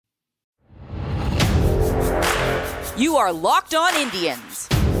You are Locked On Indians,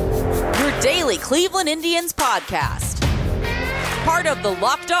 your daily Cleveland Indians podcast. Part of the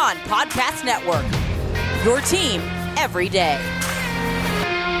Locked On Podcast Network, your team every day.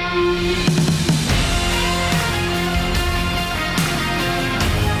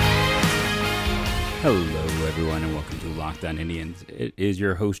 Hello, everyone, and welcome to Locked On Indians. It is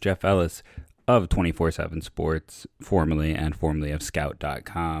your host, Jeff Ellis of 24/7 Sports, formerly of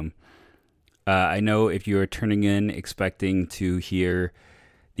Scout.com. I know if you are turning in expecting to hear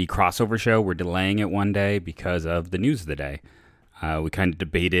the crossover show, we're delaying it one day because of the news of the day. We kind of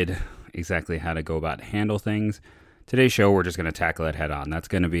debated exactly how to go about handle things. Today's show, we're just going to tackle it head on. That's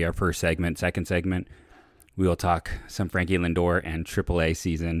going to be our first segment. Second segment, we will talk some Frankie Lindor and AAA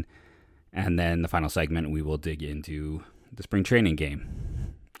season. And then the final segment, we will dig into the spring training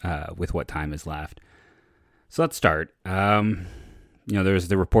game with what time is left. So let's start. There's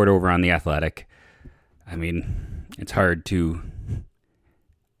the report over on The Athletic. I mean, it's hard to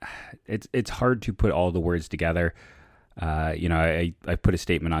put all the words together. I put a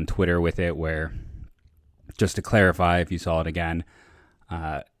statement on Twitter with it where, just to clarify, if you saw it again,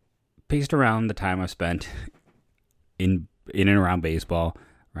 based around the time I've spent in and around baseball,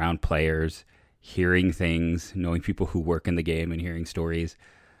 around players, hearing things, knowing people who work in the game and hearing stories,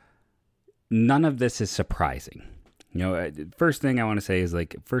 none of this is surprising. First thing I want to say is,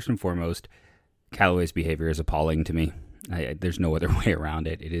 first and foremost, Callaway's behavior is appalling to me. There's no other way around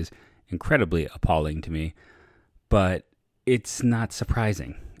it. It is incredibly appalling to me, but it's not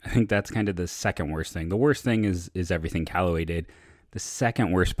surprising. I think that's kind of the second worst thing. The worst thing is everything Callaway did. The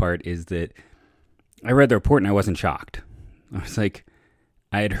second worst part is that I read the report and I wasn't shocked. I was like,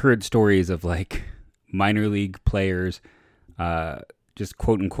 I had heard stories of minor league players just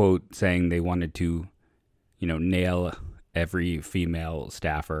quote unquote saying they wanted to, nail every female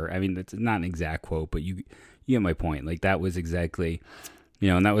staffer. I mean, that's not an exact quote, but you get my point. That was exactly,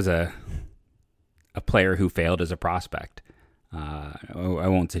 and that was a player who failed as a prospect. I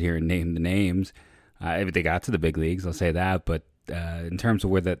won't sit here and name the names. If they got to the big leagues, I'll say that. But in terms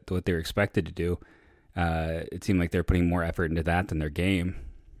of what they're expected to do, it seemed like they're putting more effort into that than their game.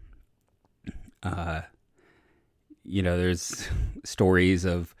 There's stories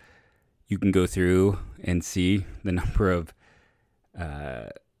of, you can go through and see the number of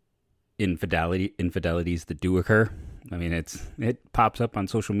infidelities that do occur. I mean, it pops up on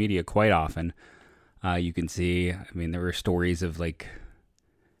social media quite often. You can see, there were stories of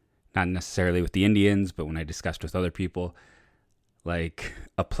not necessarily with the Indians, but when I discussed with other people,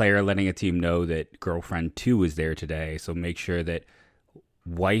 a player letting a team know that girlfriend 2 is there today. So make sure that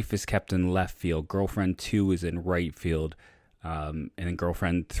wife is kept in left field, girlfriend 2 is in right field, and then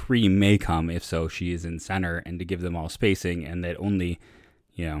girlfriend 3 may come if so she is in center, and to give them all spacing, and that only,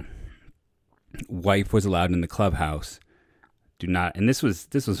 wife was allowed in the clubhouse. Do not, and this was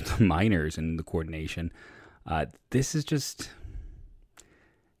the minors in the coordination. This is just,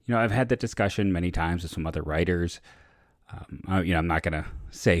 I've had that discussion many times with some other writers. I'm not going to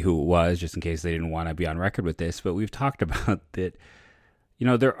say who it was just in case they didn't want to be on record with this, but we've talked about that.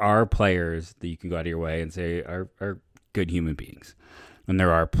 There are players that you can go out of your way and say are good human beings. And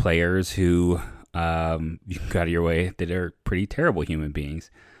there are players who you can go out of your way that are pretty terrible human beings.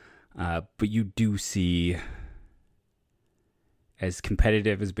 But you do see, as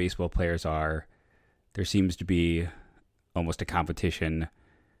competitive as baseball players are, there seems to be almost a competition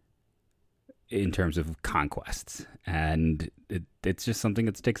in terms of conquests. And it's just something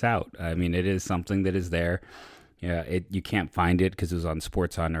that sticks out. It is something that is there. You can't find it because it was on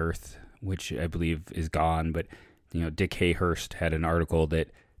Sports on Earth, which I believe is gone. But, Dick Hayhurst had an article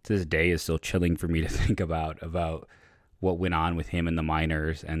that to this day is still chilling for me to think about what went on with him in the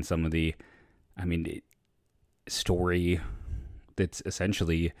minors and some of the, story that's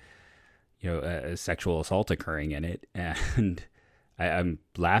essentially, a sexual assault occurring in it. And I'm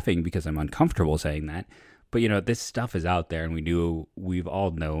laughing because I'm uncomfortable saying that. But, this stuff is out there, and we've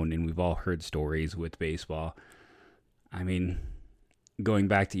all known and we've all heard stories with baseball. Going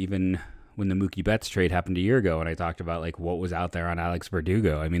back to even when the Mookie Betts trade happened a year ago, and I talked about what was out there on Alex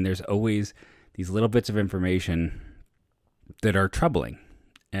Verdugo. There's always these little bits of information that are troubling,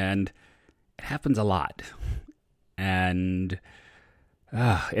 and it happens a lot. And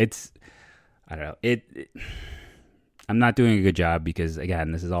it's, I don't know, I'm not doing a good job because,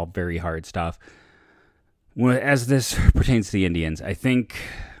 again, this is all very hard stuff. As this pertains to the Indians, I think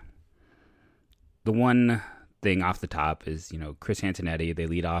the one thing off the top is, Chris Antonetti, they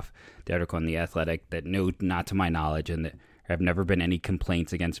lead off the article on The Athletic that no, not to my knowledge, and that there have never been any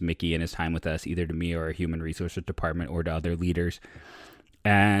complaints against Mickey in his time with us, either to me or our human resources department or to other leaders.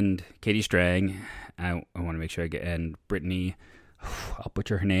 And Katie Strang I want to make sure I get, and Brittany, I'll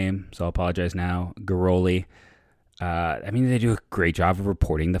butcher her name, so I'll apologize now, Garoli. They do a great job of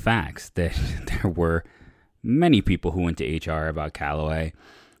reporting the facts that there were many people who went to HR about Callaway,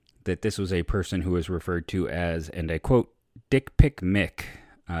 that this was a person who was referred to as, and I quote, Dick Pick Mick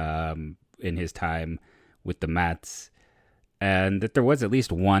in his time with the Mets, and that there was at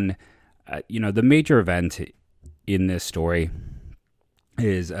least one, the major event in this story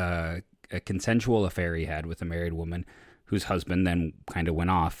is a consensual affair he had with a married woman whose husband then kind of went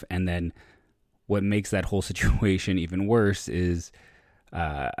off, and then what makes that whole situation even worse is,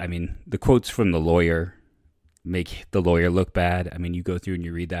 the quotes from the lawyer make the lawyer look bad. I mean, you go through and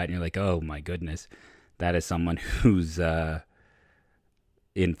you read that and you're like, oh my goodness, that is someone who's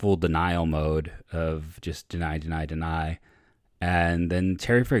in full denial mode of just deny. And then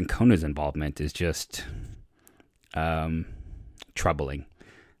Terry Francona's involvement is just troubling.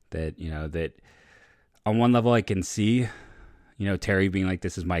 That on one level I can see, Terry being like,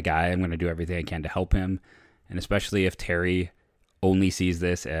 this is my guy, I'm going to do everything I can to help him. And especially if Terry only sees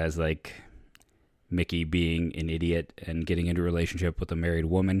this as like Mickey being an idiot and getting into a relationship with a married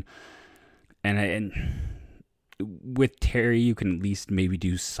woman. And with Terry, you can at least maybe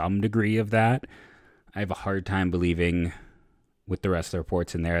do some degree of that. I have a hard time believing with the rest of the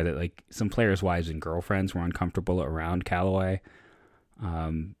reports in there that like some players' wives and girlfriends were uncomfortable around Callaway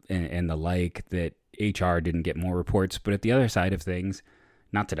and the like, that HR didn't get more reports. But at the other side of things,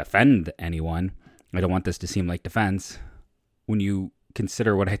 not to defend anyone, I don't want this to seem like defense. When you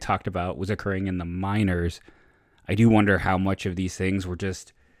consider what I talked about was occurring in the minors, I do wonder how much of these things were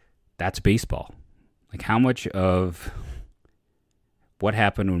just, that's baseball. Like how much of what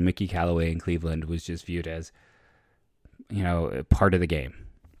happened when Mickey Callaway in Cleveland was just viewed as, part of the game.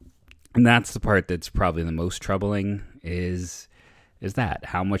 And that's the part that's probably the most troubling is that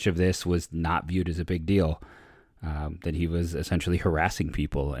how much of this was not viewed as a big deal, that he was essentially harassing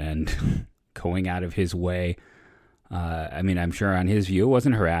people and going out of his way. I'm sure on his view it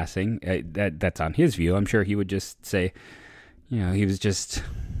wasn't harassing. That's on his view. I'm sure he would just say, he was just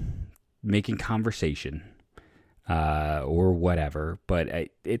making conversation or whatever. But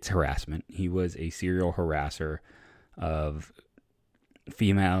it's harassment. He was a serial harasser of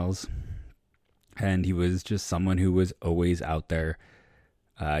females, and he was just someone who was always out there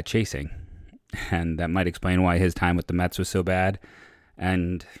chasing. And that might explain why his time with the Mets was so bad.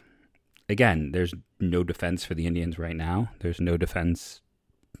 And again, there's no defense for the Indians right now. There's no defense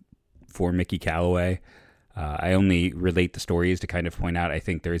for Mickey Callaway. I only relate the stories to kind of point out I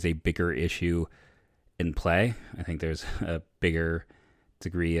think there is a bigger issue in play. I think there's a bigger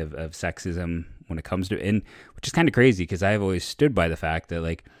degree of sexism when it comes to, and which is kind of crazy because I've always stood by the fact that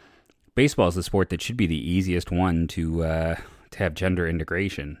like baseball is the sport that should be the easiest one to have gender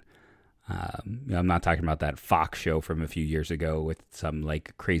integration. I'm not talking about that Fox show from a few years ago with some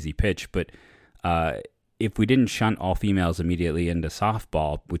like crazy pitch, but if we didn't shunt all females immediately into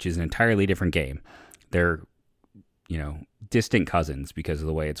softball, which is an entirely different game, they're, distant cousins because of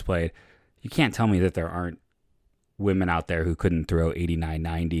the way it's played. You can't tell me that there aren't women out there who couldn't throw 89,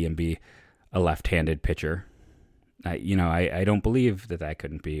 90 and be a left-handed pitcher. I don't believe that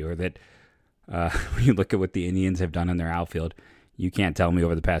couldn't be, or that when you look at what the Indians have done in their outfield, you can't tell me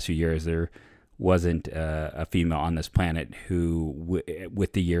over the past few years there wasn't a female on this planet who,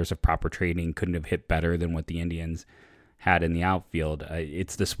 with the years of proper training, couldn't have hit better than what the Indians had in the outfield.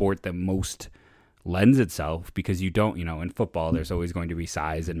 It's the sport that most lends itself because you don't, in football, there's always going to be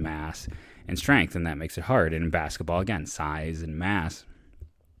size and mass and strength, and that makes it hard. And in basketball, again, size and mass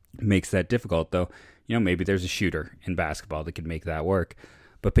makes that difficult, though, maybe there's a shooter in basketball that could make that work.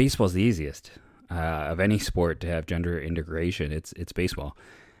 But baseball's the easiest of any sport to have gender integration. It's baseball.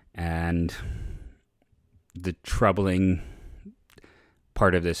 And the troubling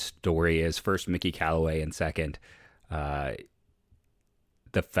part of this story is first Mickey Callaway, and second, the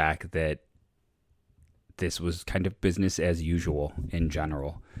fact that this was kind of business as usual in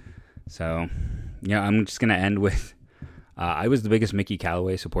general. So, I'm just going to end with, I was the biggest Mickey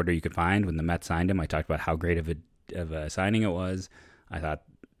Callaway supporter you could find when the Mets signed him. I talked about how great of a signing it was. I thought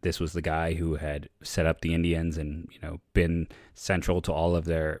this was the guy who had set up the Indians and, been central to all of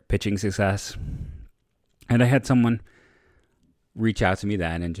their pitching success. And I had someone reach out to me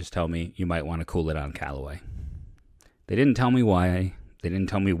then and just tell me, you might want to cool it on Callaway. They didn't tell me why. They didn't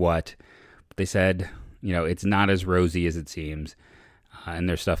tell me what. But they said, it's not as rosy as it seems. And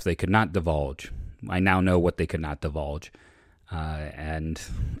there's stuff they could not divulge. I now know what they could not divulge. And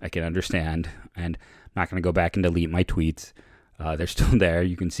I can understand. And I'm not going to go back and delete my tweets. They're still there.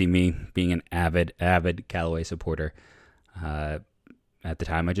 You can see me being an avid Callaway supporter. At the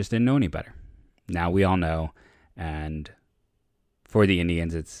time, I just didn't know any better. Now we all know. And for the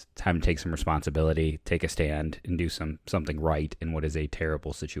Indians, it's time to take some responsibility, take a stand, and do something right in what is a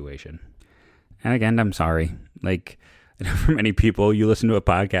terrible situation. And again, I'm sorry. Like, for many people, you listen to a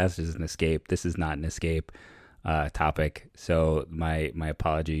podcast is an escape. This is not an escape topic. So my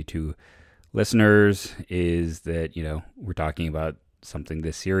apology to listeners is that, we're talking about something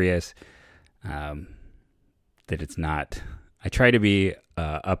this serious, that it's not. I try to be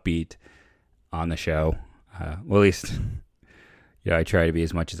upbeat on the show. Well, at least, I try to be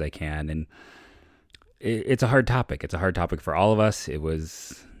as much as I can. And it's a hard topic. It's a hard topic for all of us. It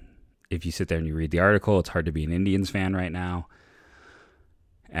was, if you sit there and you read the article, it's hard to be an Indians fan right now.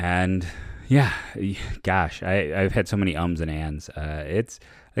 And yeah, gosh, I've had so many ums and ands. I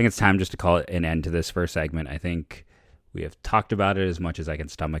think it's time just to call it an end to this first segment. I think we have talked about it as much as I can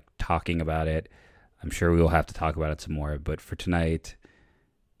stomach talking about it. I'm sure we will have to talk about it some more. But for tonight,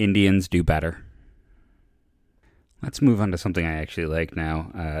 Indians do better. Let's move on to something I actually like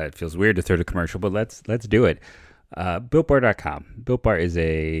now. It feels weird to throw to commercial, but let's do it. BuiltBar.com. Built Bar is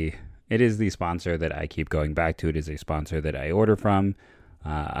the sponsor that I keep going back to. It is a sponsor that I order from.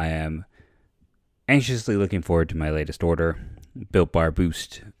 I am anxiously looking forward to my latest order. Built Bar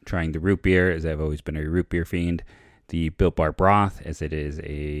Boost, trying the root beer, as I've always been a root beer fiend. The Built Bar Broth, as it is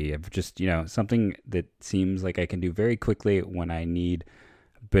something that seems like I can do very quickly when I need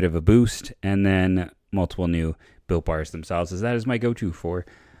a bit of a boost. And then multiple new Built Bars themselves, as that is my go-to for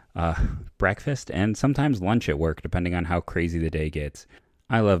breakfast and sometimes lunch at work, depending on how crazy the day gets.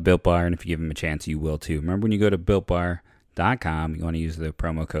 I love Built Bar, and if you give them a chance, you will too. Remember, when you go to BuiltBar.com, you want to use the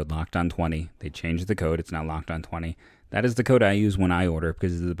promo code LOCKEDON20. They changed the code. It's now LOCKEDON20. That is the code I use when I order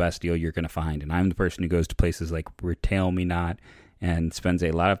because it's the best deal you're going to find. And I'm the person who goes to places like Retail Me Not and spends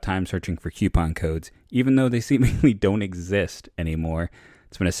a lot of time searching for coupon codes, even though they seemingly don't exist anymore.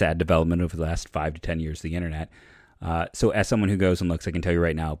 It's been a sad development over the last 5 to 10 years of the internet. So as someone who goes and looks, I can tell you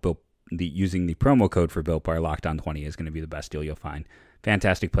right now, using the promo code for Built Bar, LOCKEDON20, is going to be the best deal you'll find.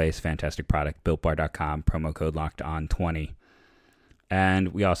 Fantastic place, fantastic product, BuiltBar.com, promo code LOCKEDON20. And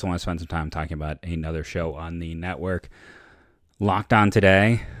we also want to spend some time talking about another show on the network, Locked On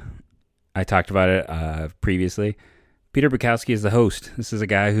Today. I talked about it previously. Peter Bukowski is the host. This is a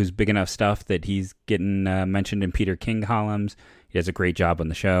guy who's big enough stuff that he's getting mentioned in Peter King columns. He does a great job on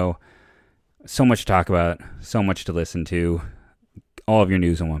the show. So much to talk about, so much to listen to. All of your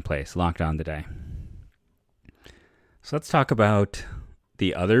news in one place, Locked On Today. So let's talk about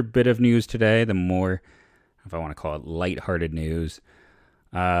the other bit of news today, the more, if I want to call it, lighthearted news.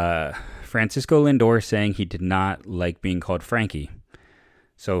 Francisco Lindor saying he did not like being called Frankie.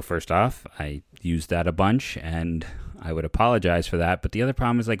 So first off, I used that a bunch, and I would apologize for that. But the other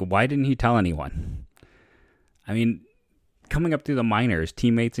problem is, why didn't he tell anyone? I mean, coming up through the minors,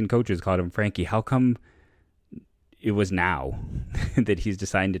 teammates and coaches called him Frankie. How come it was now that he's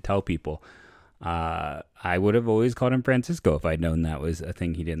deciding to tell people? I would have always called him Francisco if I'd known that was a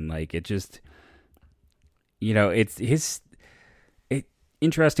thing he didn't like. It just, it's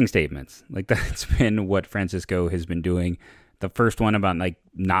interesting statements. That's been what Francisco has been doing. The first one about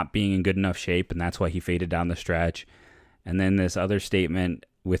not being in good enough shape, and that's why he faded down the stretch. And then this other statement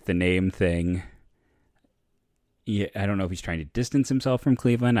with the name thing. Yeah, I don't know if he's trying to distance himself from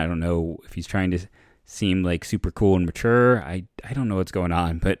Cleveland. I don't know if he's trying to seem super cool and mature. I don't know what's going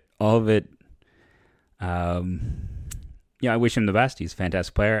on, but all of it. I wish him the best. He's a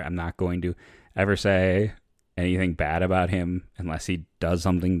fantastic player. I'm not going to ever say anything bad about him unless he does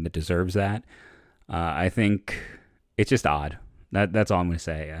something that deserves that. I think it's just odd. That's all I'm going to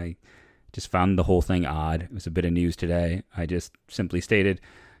say. I just found the whole thing odd. It was a bit of news today. I just simply stated,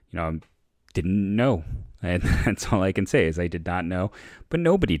 I didn't know. And that's all I can say is I did not know, but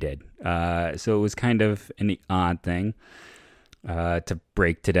nobody did. So it was kind of an odd thing to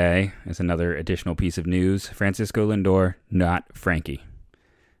break today as another additional piece of news. Francisco Lindor, not Frankie.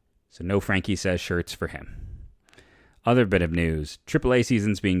 So no Frankie Says shirts for him. Other bit of news, AAA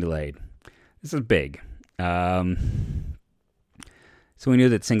season's being delayed. This is big. So we knew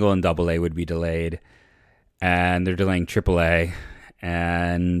that single and double A would be delayed, and they're delaying AAA,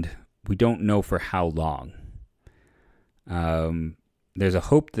 and we don't know for how long. There's a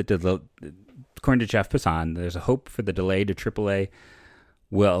hope that, according to Jeff Passan, there's a hope for the delay to AAA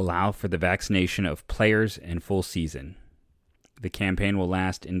will allow for the vaccination of players and full season. The campaign will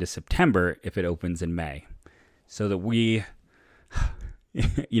last into September if it opens in May. So that we,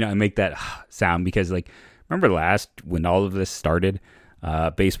 I make that sound because, remember when all of this started,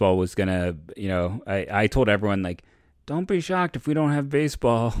 baseball was going to, I told everyone, don't be shocked if we don't have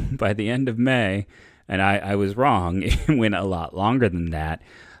baseball by the end of May. And I was wrong. It went a lot longer than that.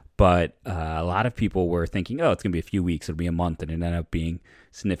 But a lot of people were thinking, oh, it's going to be a few weeks, it'll be a month, and it ended up being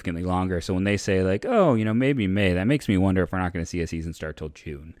significantly longer. So when they say like, oh, maybe May, that makes me wonder if we're not going to see a season start till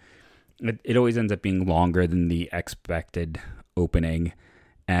June. It always ends up being longer than the expected opening.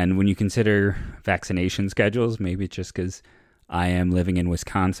 And when you consider vaccination schedules, maybe it's just because I am living in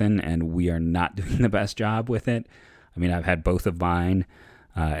Wisconsin and we are not doing the best job with it. I mean, I've had both of mine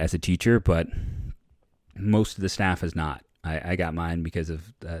as a teacher, but most of the staff has not. I got mine because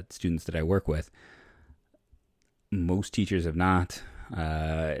of students that I work with. Most teachers have not.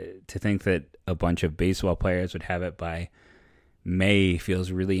 To think that a bunch of baseball players would have it by May feels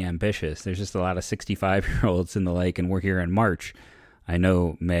really ambitious. There's just a lot of 65-year-olds in the lake, and we're here in March. I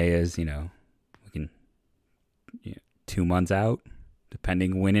know May is, we can 2 months out,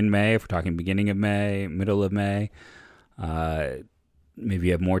 depending when in May. If we're talking beginning of May, middle of May, maybe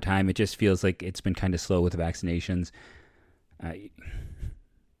you have more time. It just feels like it's been kind of slow with the vaccinations.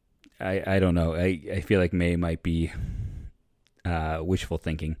 I don't know. I feel like May might be wishful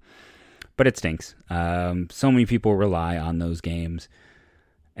thinking, but it stinks. So many people rely on those games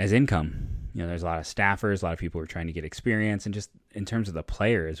as income. There's a lot of staffers, a lot of people who are trying to get experience, and just in terms of the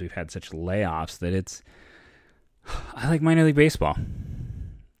players, we've had such layoffs that I like minor league baseball.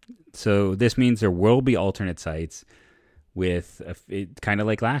 So this means there will be alternate sites with kind of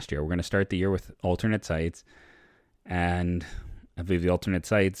like last year. We're going to start the year with alternate sites, and I believe the alternate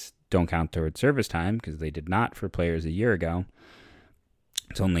sites don't count towards service time because they did not for players a year ago.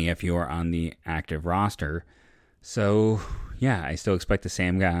 It's only if you're on the active roster. So, yeah, I still expect the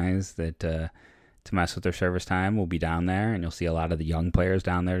same guys that to mess with their service time will be down there, and you'll see a lot of the young players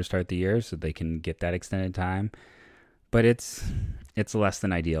down there to start the year so they can get that extended time. But it's less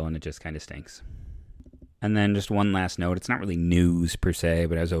than ideal, and it just kind of stinks. And then just one last note. It's not really news per se,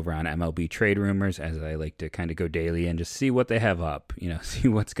 but I was over on MLB Trade Rumors, as I like to kind of go daily and just see what they have up, see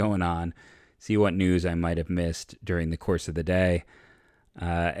what's going on, see what news I might have missed during the course of the day.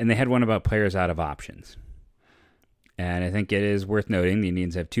 And they had one about players out of options. And I think it is worth noting the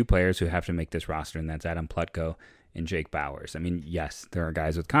Indians have 2 players who have to make this roster, and that's Adam Plutko and Jake Bauers. I mean, yes, there are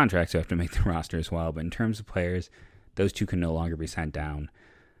guys with contracts who have to make the roster as well, but in terms of players, those 2 can no longer be sent down.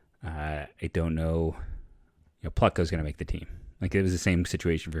 I don't know. Plutko's going to make the team. Like, it was the same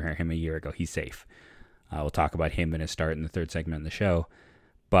situation for him a year ago. He's safe. We'll talk about him and his start in the third segment of the show.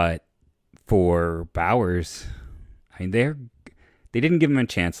 But for Bauers, I mean, they didn't give him a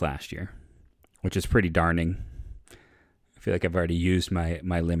chance last year, which is pretty darning. I feel like I've already used my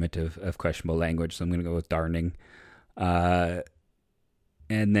limit of questionable language, so I'm going to go with darning. And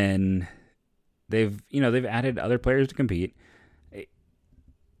then they've added other players to compete.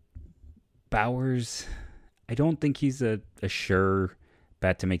 Bauers, I don't think he's a sure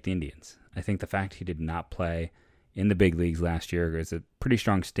bet to make the Indians. I think the fact he did not play in the big leagues last year is a pretty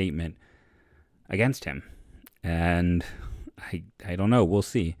strong statement against him. And I don't know. We'll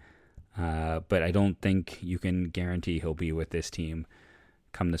see. But I don't think you can guarantee he'll be with this team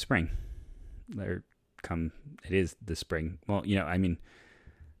come the spring. It is the spring. Well, I mean,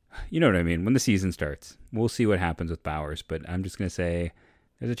 you know what I mean. When the season starts, we'll see what happens with Bauers. But I'm just going to say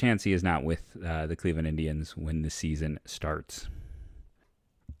there's a chance he is not with the Cleveland Indians when the season starts.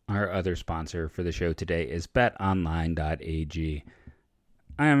 Our other sponsor for the show today is BetOnline.ag.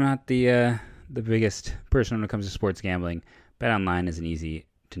 I am not the biggest person when it comes to sports gambling. BetOnline is an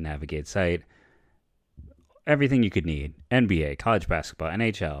easy-to-navigate site. Everything you could need. NBA, college basketball,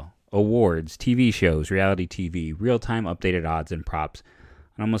 NHL, awards, TV shows, reality TV, real-time updated odds and props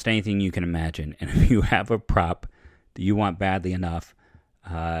on almost anything you can imagine. And if you have a prop that you want badly enough,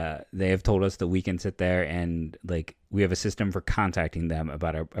 they have told us that we can sit there and we have a system for contacting them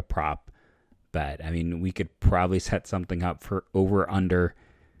about a prop bet. I mean, we could probably set something up for over under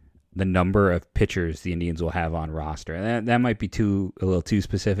the number of pitchers the Indians will have on roster. And that might be a little too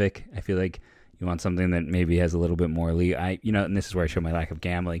specific. I feel like you want something that maybe has a little bit more and this is where I show my lack of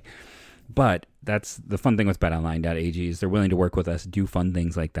gambling. But that's the fun thing with BetOnline.ag is they're willing to work with us, do fun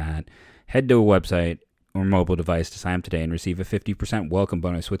things like that. Head to a website or mobile device to sign up today and receive a 50% welcome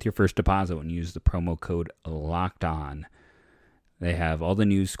bonus with your first deposit when you use the promo code LOCKEDON. They have all the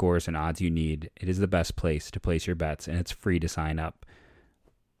news, scores, and odds you need. It is the best place to place your bets, and it's free to sign up.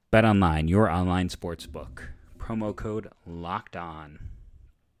 BetOnline, your online sportsbook. Promo code LOCKEDON.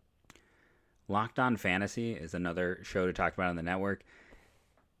 Locked On Fantasy is another show to talk about on the network.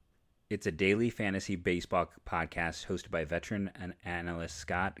 It's a daily fantasy baseball podcast hosted by veteran and analyst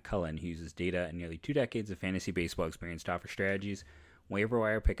Scott Cullen, who uses data and nearly 2 decades of fantasy baseball experience to offer strategies, waiver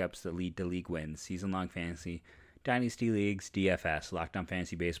wire pickups that lead to league wins, season-long fantasy, dynasty leagues, DFS. Locked On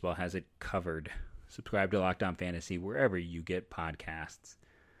Fantasy Baseball has it covered. Subscribe to Locked On Fantasy wherever you get podcasts.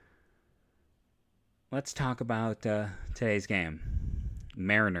 let's talk about today's game.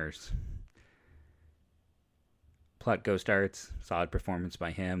 Mariners. Plutko starts. Solid performance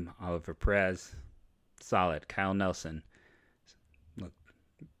by him. Oliver Perez. Solid. Kyle Nelson.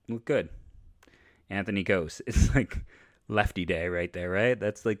 Look good. Anthony Gose. It's like lefty day right there, right?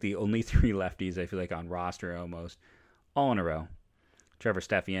 That's like the only 3 lefties I feel like on roster almost. All in a row. Trevor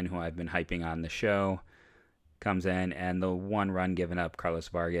Stepien, who I've been hyping on the show, comes in, and the 1 run given up, Carlos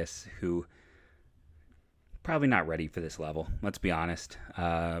Vargas, who probably not ready for this level. Let's be honest.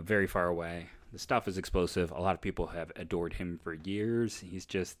 Very far away. The stuff is explosive. A lot of people have adored him for years.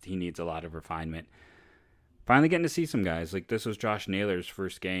 He needs a lot of refinement. Finally getting to see some guys. Like, this was Josh Naylor's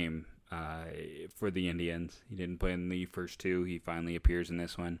first game for the Indians. He didn't play in the first 2. He finally appears in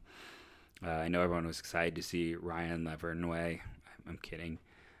this one. I know everyone was excited to see Ryan Lavernway. I'm kidding.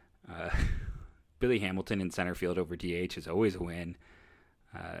 Billy Hamilton in center field over DH is always a win.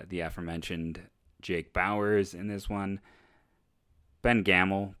 The aforementioned Jake Bauers in this one. Ben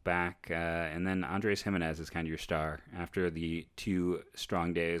Gamel back. And then Andres Jimenez is kind of your star. After the 2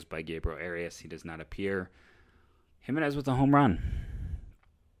 strong days by Gabriel Arias, he does not appear. Jimenez with a home run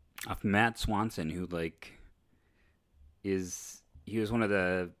off Matt Swanson, who he was one of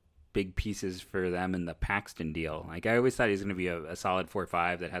the big pieces for them in the Paxton deal. Like, I always thought he was going to be a solid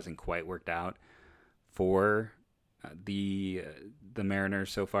 4-5 that hasn't quite worked out for the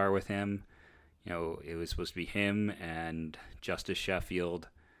Mariners so far with him. You know, it was supposed to be him and Justice Sheffield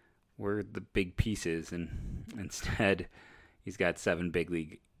were the big pieces, and instead he's got 7 big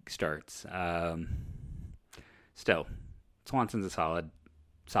league starts. Still, Swanson's a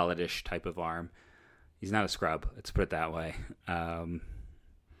solid-ish type of arm. He's not a scrub, let's put it that way.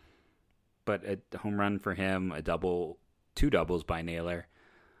 But a home run for him, 2 doubles by Naylor.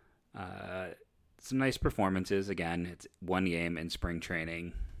 Some nice performances. Again, it's 1 game in spring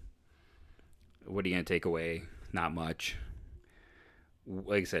training. What are you going to take away? Not much.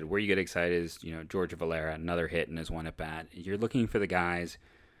 Like I said, where you get excited is, George Valera, another hit in his 1 at bat. You're looking for the guys.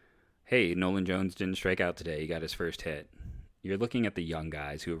 Hey, Nolan Jones didn't strike out today. He got his first hit. You're looking at the young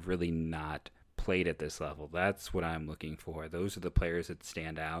guys who have really not played at this level. That's what I'm looking for. Those are the players that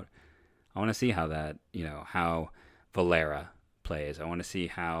stand out. I want to see how how Valera plays. I want to see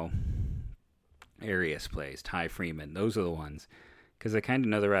how Arias plays, Ty Freeman. Those are the ones. Because I kind of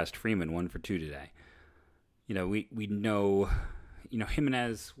know the rest. Freeman, 1 for 2 today. We know,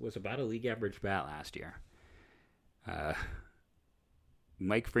 Jimenez was about a league average bat last year.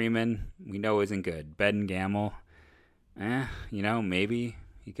 Mike Freeman, we know isn't good. Ben Gamel, maybe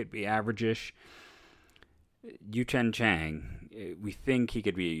he could be average-ish. Yu-Chen Chang, we think he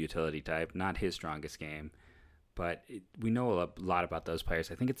could be a utility type, not his strongest game. But we know a lot about those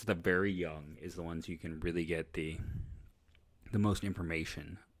players. I think it's the very young is the ones you can really get the most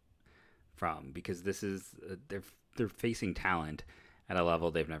information from, because this is they're facing talent at a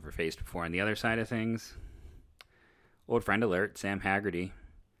level they've never faced before. On the other side of things, old friend alert, Sam Haggerty.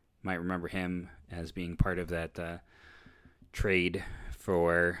 Might remember him as being part of that trade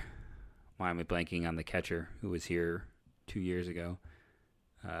for, why am I blanking on the catcher who was here 2 years ago?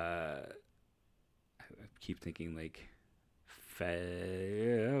 I keep thinking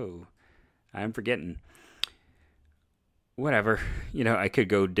I'm forgetting. Whatever, I could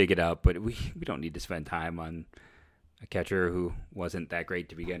go dig it up, but we don't need to spend time on a catcher who wasn't that great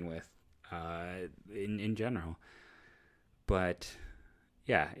to begin with in general. But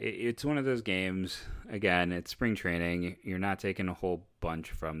yeah, it's one of those games. Again, it's spring training. You're not taking a whole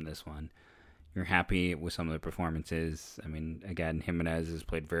bunch from this one. You're happy with some of the performances. I mean, again, Jimenez has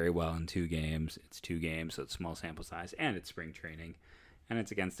played very well in 2 games. It's 2 games, so it's small sample size, and it's spring training, and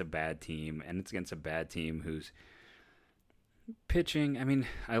it's against a bad team, who's pitching. I mean,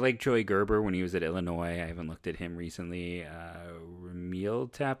 I like Joey Gerber when he was at Illinois. I haven't looked at him recently.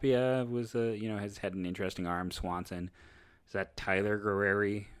 Ramil Tapia has had an interesting arm. Swanson. Is that Tyler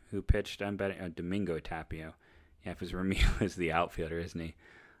Guerreri who pitched? I'm betting Domingo Tapia. Yeah, because Ramil is the outfielder, isn't he?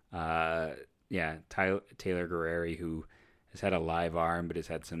 Taylor Guerreri, who has had a live arm but has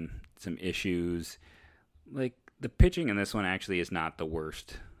had some issues. Like, the pitching in this one actually is not the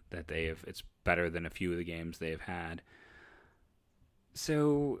worst that they have. It's better than a few of the games they've had.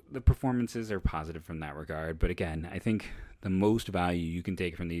 So the performances are positive from that regard. But again, I think the most value you can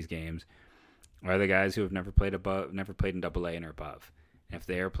take from these games are the guys who have never played in AA and or above. And if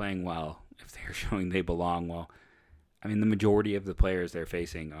they are playing well, if they're showing they belong well, I mean, the majority of the players they're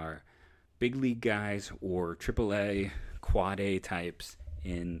facing are big league guys or AAA, quad A types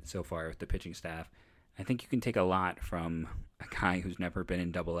in so far with the pitching staff. I think you can take a lot from a guy who's never been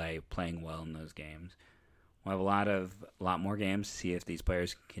in AA playing well in those games. We'll have a lot more games to see if these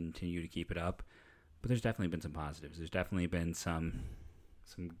players continue to keep it up. but there's definitely been some positives. There's definitely been some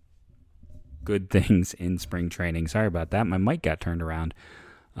good things in spring training. Sorry about that. My mic got turned around.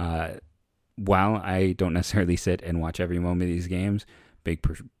 While I don't necessarily sit and watch every moment of these games, big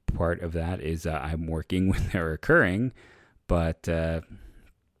part of that is I'm working when they're occurring. But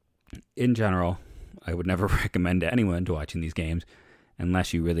in general, I would never recommend anyone to watching these games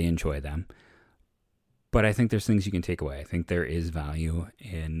unless you really enjoy them. But I think there's things you can take away. I think there is value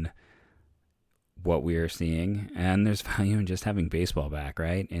in what we are seeing, and there's value in just having baseball back,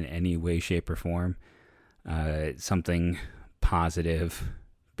 right? In any way, shape, or form. Something positive,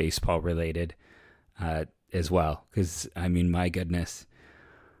 baseball related as well. Because, I mean, my goodness,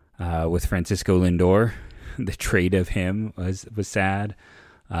 with Francisco Lindor, the trade of him was sad.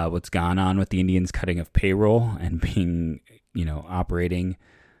 What's gone on with the Indians cutting of payroll and being, operating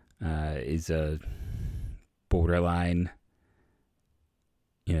is a borderline,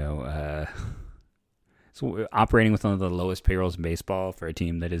 so operating with one of the lowest payrolls in baseball for a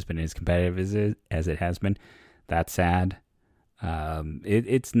team that has been as competitive as it has been. That's sad.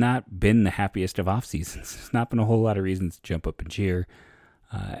 It's not been the happiest of off seasons. There's not been a whole lot of reasons to jump up and cheer.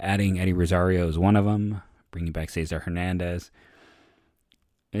 Adding Eddie Rosario is one of them. Bringing back Cesar Hernandez.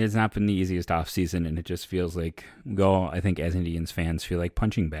 It's not been the easiest off season, and it just feels like I think as Indians fans feel like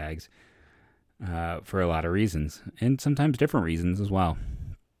punching bags for a lot of reasons, and sometimes different reasons as well.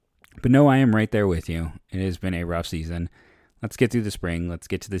 But no, I am right there with you. It has been a rough season. Let's get through the spring. Let's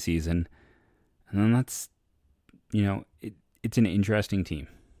get to the season. And then it's an interesting team.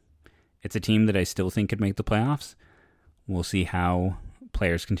 It's a team that I still think could make the playoffs. We'll see how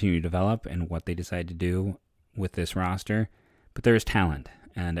players continue to develop and what they decide to do with this roster. But there is talent.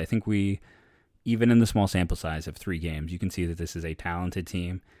 And I think even in the small sample size of 3 games, you can see that this is a talented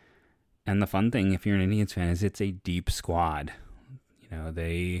team. And the fun thing, if you're an Indians fan, is it's a deep squad.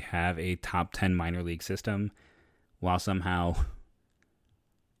 They have a top 10 minor league system, while somehow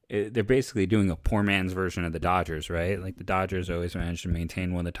they're basically doing a poor man's version of the Dodgers, right? Like the Dodgers always managed to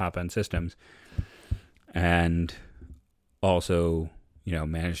maintain one of the top end systems, and also,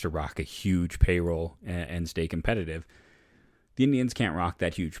 managed to rock a huge payroll and stay competitive. The Indians can't rock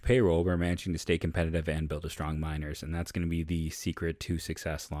that huge payroll. We're managing to stay competitive and build a strong minors, and that's going to be the secret to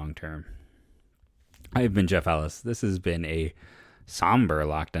success long term. I've been Jeff Ellis. This has been a somber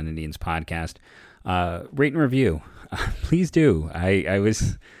Locked On Indians podcast. Rate and review. Please do. I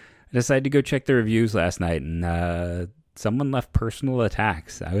decided to go check the reviews last night, and someone left personal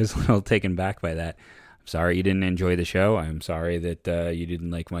attacks. I was a little taken back by that. I'm sorry you didn't enjoy the show. I'm sorry that you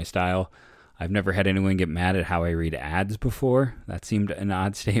didn't like my style. I've never had anyone get mad at how I read ads before. That seemed an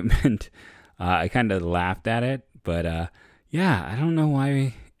odd statement. I kind of laughed at it, but I don't know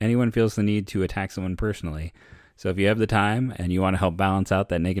why anyone feels the need to attack someone personally. So if you have the time and you want to help balance out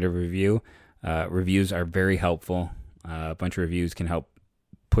that negative review, reviews are very helpful. A bunch of reviews can help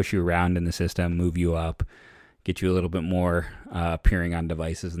push you around in the system, move you up, get you a little bit more appearing on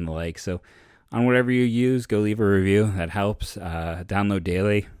devices and the like. So on whatever you use, go leave a review. That helps. Download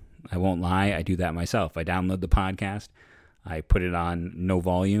daily. I won't lie, I do that myself. I download the podcast, I put it on no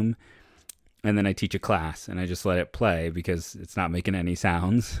volume, and then I teach a class, and I just let it play because it's not making any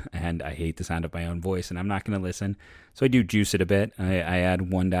sounds, and I hate the sound of my own voice, and I'm not going to listen. So I do juice it a bit. I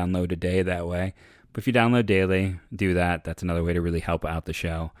add 1 download a day that way. But if you download daily, do that. That's another way to really help out the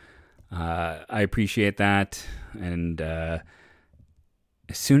show. I appreciate that, and as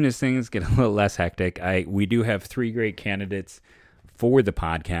soon as things get a little less hectic, we do have 3 great candidates for the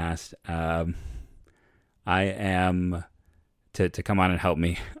podcast. I am to come on and help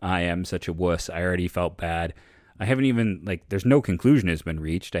me. I am such a wuss. I already felt bad. I haven't even, there's no conclusion has been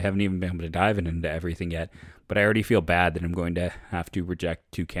reached. I haven't even been able to dive into everything yet, but I already feel bad that I'm going to have to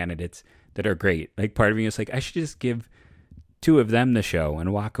reject 2 candidates that are great. Part of me is I should just give 2 of them the show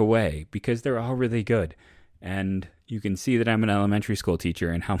and walk away because they're all really good. And you can see that I'm an elementary school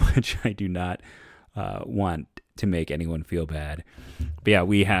teacher and how much I do not want to make anyone feel bad. But yeah,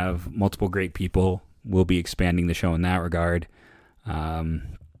 we have multiple great people. We'll be expanding the show in that regard.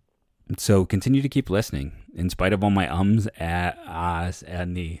 So continue to keep listening. In spite of all my ums, ahs,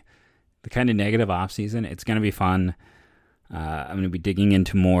 and the kind of negative off season, it's going to be fun. I'm going to be digging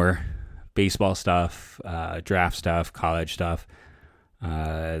into more baseball stuff, draft stuff, college stuff.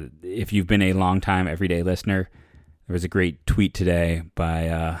 If you've been a long time everyday listener, there was a great tweet today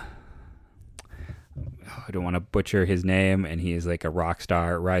by I don't want to butcher his name, and he is like a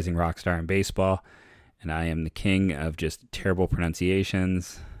rising rock star in baseball, and I am the king of just terrible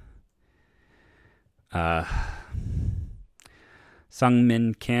pronunciations. Sungmin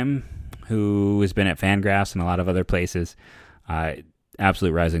Kim, who has been at Fangraphs and a lot of other places,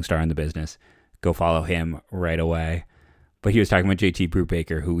 absolute rising star in the business. go follow him right away. But he was talking about JT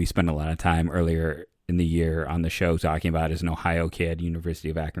Brubaker, who we spent a lot of time earlier in the year on the show talking about as an Ohio kid, University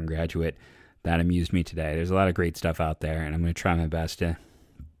of Akron graduate. That amused me today. There's a lot of great stuff out there, and I'm going to try my best to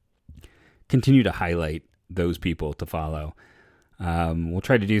continue to highlight those people to follow. We'll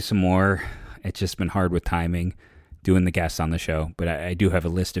try to do some more. It's just been hard with timing, doing the guests on the show, but I do have a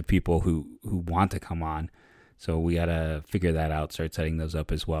list of people who want to come on, so we got to figure that out, start setting those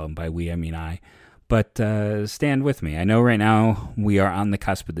up as well, and by we, I mean I. But stand with me. I know right now we are on the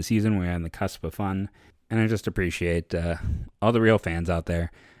cusp of the season, we're on the cusp of fun, and I just appreciate all the real fans out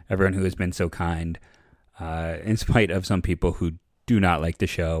there, everyone who has been so kind, in spite of some people who do not like the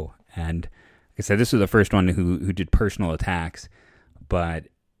show. And like I said, this was the first one who did personal attacks, but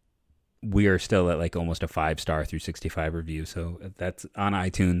we are still at like almost a 5-star through 65 review. So that's on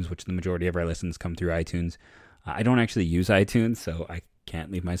iTunes, which the majority of our listens come through iTunes. I don't actually use iTunes, so I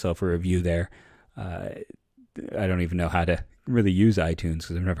can't leave myself a review there. I don't even know how to really use iTunes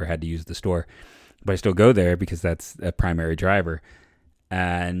because I've never had to use the store, but I still go there because that's a primary driver.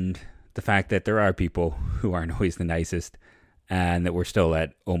 And the fact that there are people who aren't always the nicest and that we're still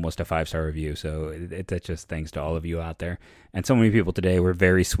at almost a 5-star review. So that's just thanks to all of you out there. And so many people today were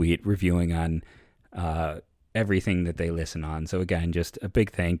very sweet reviewing on everything that they listen on. So again, just a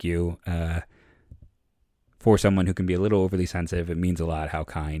big thank you for someone who can be a little overly sensitive. It means a lot how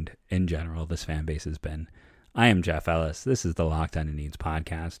kind in general this fan base has been. I am Jeff Ellis. This is the Locked On Indians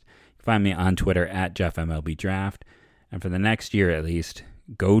podcast. You can find me on Twitter at JeffMLBDraft. And for the next year at least,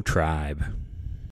 go Tribe.